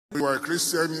You are a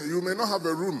Christian, you may not have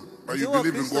a room, but you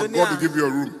believe in God. God will give you a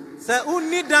room.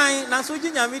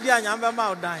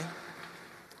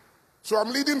 So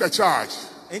I'm leading the charge.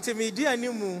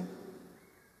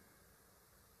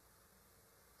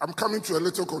 I'm coming to a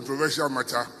little controversial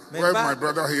matter. Where's my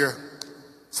brother here?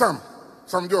 Sam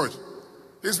George.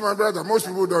 He's my brother. Most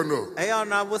people don't know. I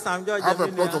have a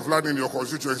plot of land in your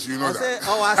constituency, you know that.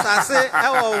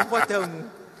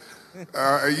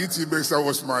 A UT Baker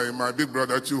was my big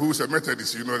brother too, who's a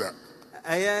Methodist, you know that.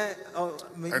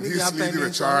 And he's leading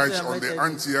a charge on the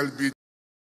anti-LGBT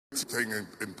thing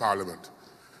in Parliament.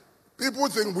 People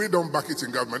think we don't back it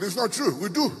in government. It's not true. We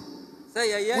do.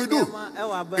 We do.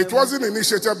 It wasn't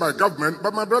initiated by government,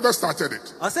 but my brother started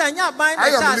it. I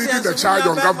am leading the charge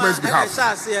on government's behalf.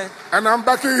 And I'm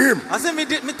backing him.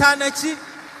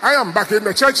 I am backing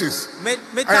the churches. I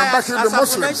am backing the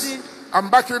Muslims. I'm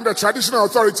backing the traditional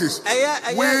authorities.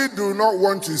 We do not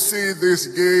want to see this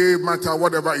gay matter,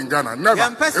 whatever, in Ghana. Never.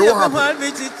 It won't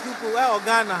happen.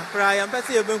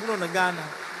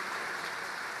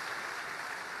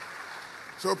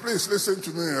 So please listen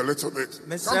to me a little bit.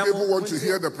 Some people want to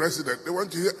hear the president. They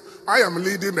want to hear, I am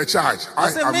leading the charge.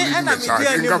 I am leading the charge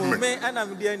in government.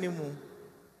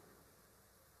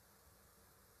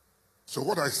 So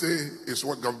what I say is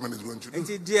what government is going to do.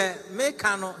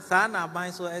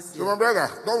 So my brother,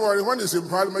 don't worry, when it's in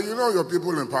Parliament, you know your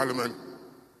people in Parliament.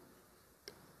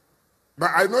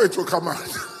 But I know it will come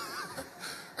out.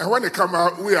 And when it come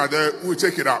out, we are there, we'll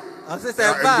take it out. And do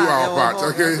our part,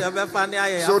 okay?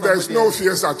 So there's no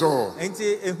fears at all.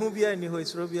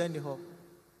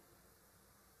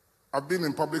 I've been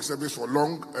in public service for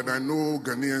long, and I know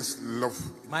Ghanaians love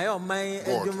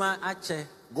God.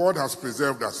 God has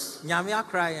preserved us.